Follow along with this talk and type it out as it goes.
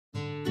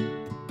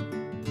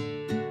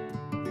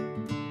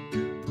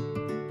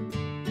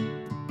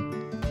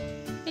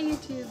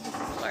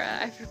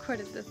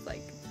recorded this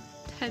like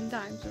 10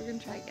 times. We're gonna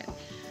try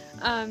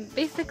again.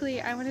 Basically,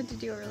 I wanted to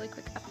do a really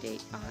quick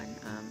update on,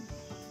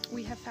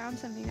 we have found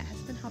something that has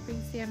been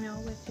helping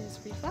Samuel with his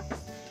reflux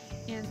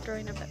and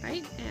throwing up at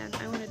night, and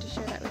I wanted to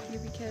share that with you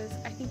because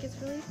I think it's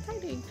really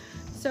exciting.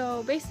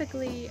 So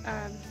basically,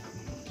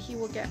 he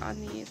will get on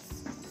these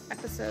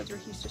episodes where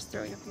he's just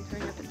throwing up and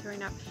throwing up and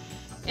throwing up,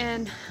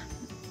 and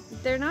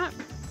they're not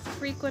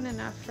frequent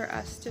enough for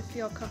us to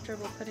feel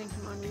comfortable putting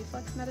him on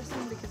reflux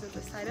medicine because of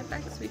the side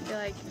effects. We feel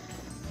like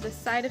the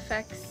side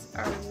effects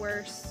are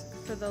worse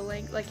for the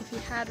length. Like if he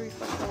had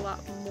reflux a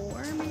lot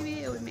more, maybe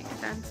it would make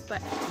sense,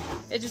 but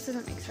it just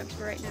doesn't make sense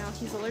for right now.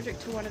 He's allergic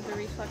to one of the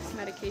reflux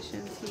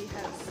medications. He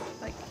has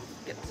like,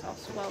 gets all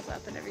swells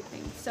up and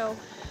everything. So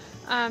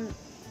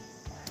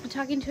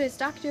talking to his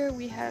doctor,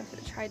 we have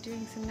tried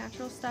doing some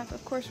natural stuff.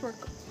 Of course, we're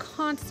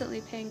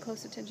constantly paying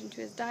close attention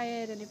to his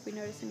diet, and if we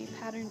notice any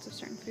patterns of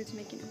certain foods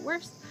making it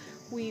worse,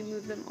 we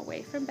move them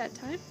away from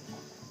bedtime.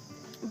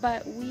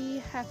 But we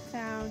have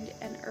found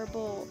an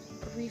herbal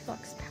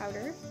reflux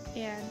powder,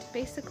 and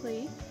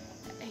basically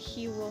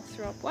he will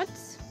throw up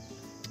once,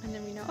 and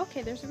then we know,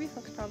 okay, there's a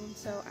reflux problem,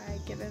 so I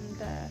give him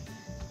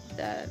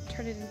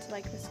turn it into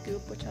like this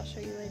goop, which I'll show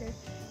you later,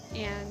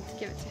 and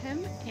give it to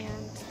him,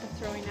 and the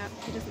throwing up,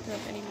 he doesn't throw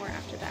up anymore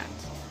after that.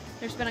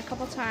 There's been a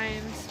couple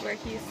times where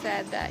he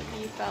said that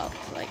he felt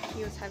like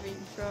he was having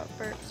throw up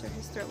burps or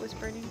his throat was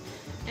burning,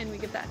 and we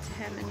give that to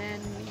him, and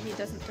then he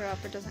doesn't throw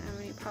up or doesn't have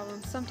any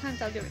problems.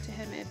 Sometimes I'll give it to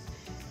him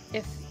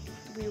if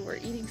we were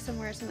eating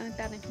somewhere or something like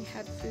that and he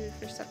had food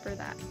for supper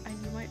that I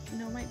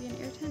might be an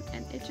irritant,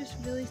 and it just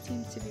really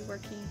seems to be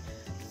working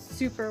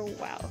super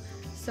well.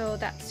 So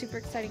that's super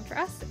exciting for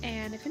us,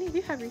 and if any of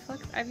you have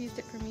reflux, I've used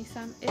it for me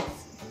some.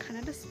 It's kind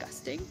of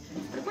disgusting,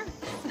 but it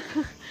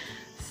works.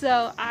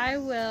 So I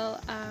will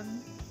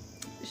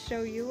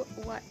show you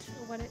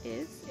what it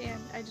is,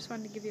 and I just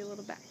wanted to give you a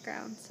little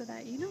background so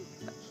that you know.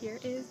 But here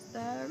is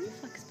the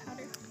reflux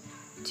powder.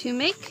 To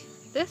make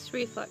this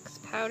reflux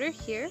powder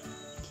here,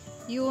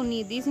 you will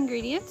need these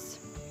ingredients,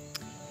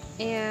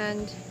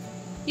 and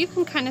you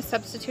can kind of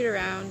substitute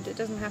around. It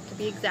doesn't have to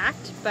be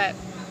exact, but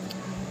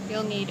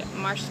you'll need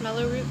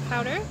marshmallow root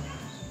powder,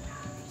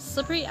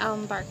 slippery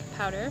elm bark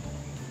powder,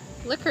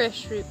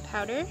 licorice root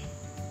powder,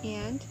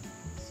 and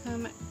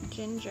some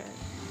ginger.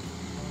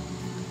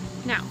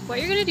 Now, what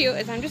you're going to do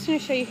is I'm just going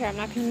to show you here. I'm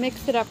not going to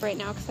mix it up right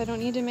now because I don't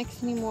need to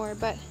mix anymore,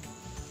 but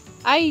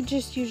I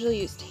just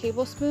usually use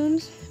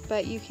tablespoons,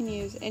 but you can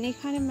use any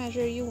kind of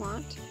measure you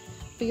want.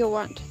 But you'll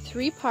want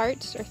 3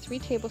 parts or 3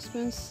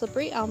 tablespoons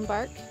slippery elm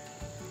bark,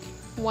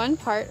 1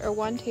 part or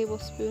 1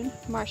 tablespoon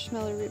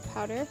marshmallow root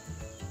powder,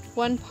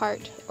 1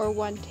 part or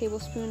 1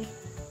 tablespoon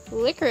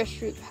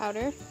licorice root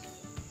powder,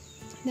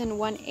 then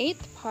 1/8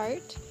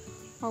 part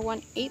or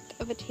 1/8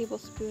 of a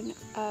tablespoon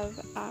of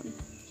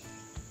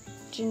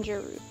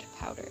ginger root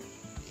powder.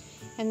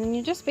 And then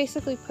you just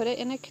basically put it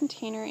in a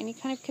container, any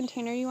kind of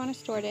container you want to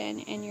store it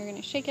in, and you're going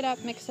to shake it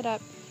up, mix it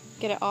up,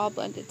 get it all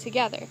blended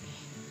together.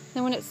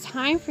 Then when it's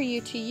time for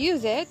you to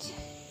use it,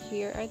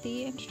 here are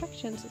the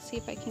instructions. Let's see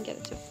if I can get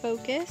it to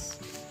focus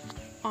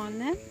on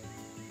them.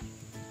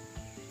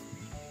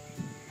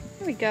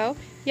 There we go.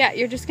 Yeah,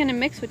 you're just going to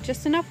mix with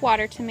just enough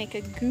water to make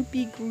a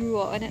goopy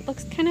gruel, and it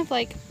looks kind of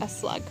like a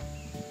slug.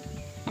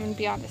 I'm going to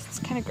be honest, it's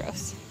kind of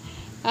gross.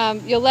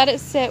 You'll let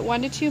it sit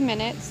 1 to 2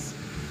 minutes,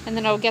 and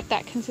then it'll get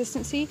that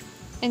consistency,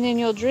 and then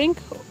you'll drink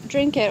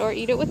it or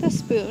eat it with a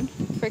spoon.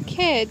 For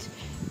kids,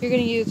 you're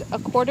going to use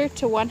 1/4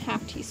 to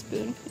 1/2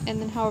 teaspoon,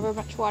 and then however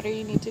much water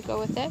you need to go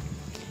with it.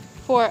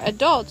 For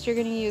adults, you're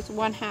going to use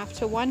 1/2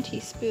 to 1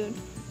 teaspoon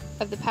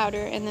of the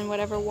powder, and then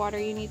whatever water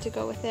you need to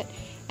go with it.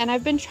 And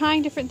I've been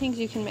trying different things.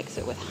 You can mix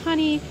it with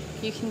honey,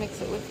 you can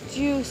mix it with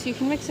juice, you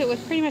can mix it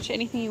with pretty much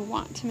anything you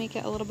want to make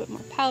it a little bit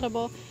more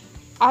palatable.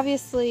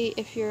 Obviously,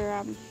 if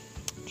you're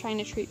trying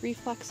to treat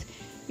reflux,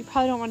 you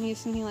probably don't want to use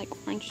something like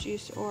orange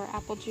juice or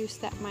apple juice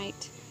that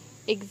might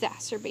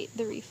exacerbate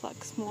the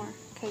reflux more,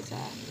 because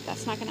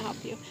that's not going to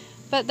help you.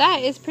 But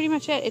that is pretty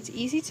much it. It's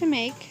easy to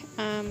make,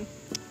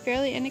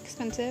 fairly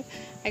inexpensive.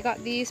 I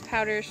got these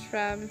powders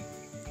from,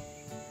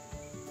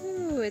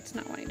 ooh, it's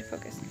not wanting to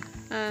focus.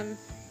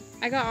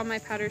 I got all my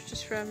powders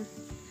just from,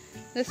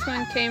 this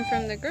one came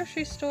from the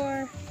grocery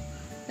store,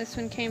 this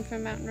one came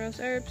from Mountain Rose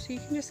Herbs, so you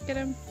can just get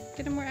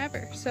them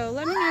wherever. So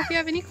let me know if you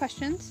have any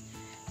questions.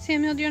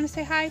 Samuel, do you want to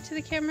say hi to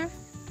the camera?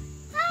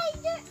 Hi,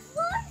 we're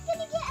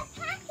going to get a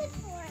package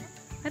for us.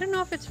 I don't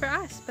know if it's for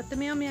us, but the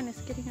mailman is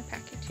getting a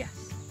package, yes.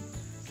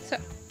 So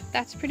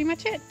that's pretty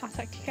much it. I'll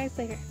talk to you guys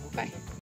later. Bye.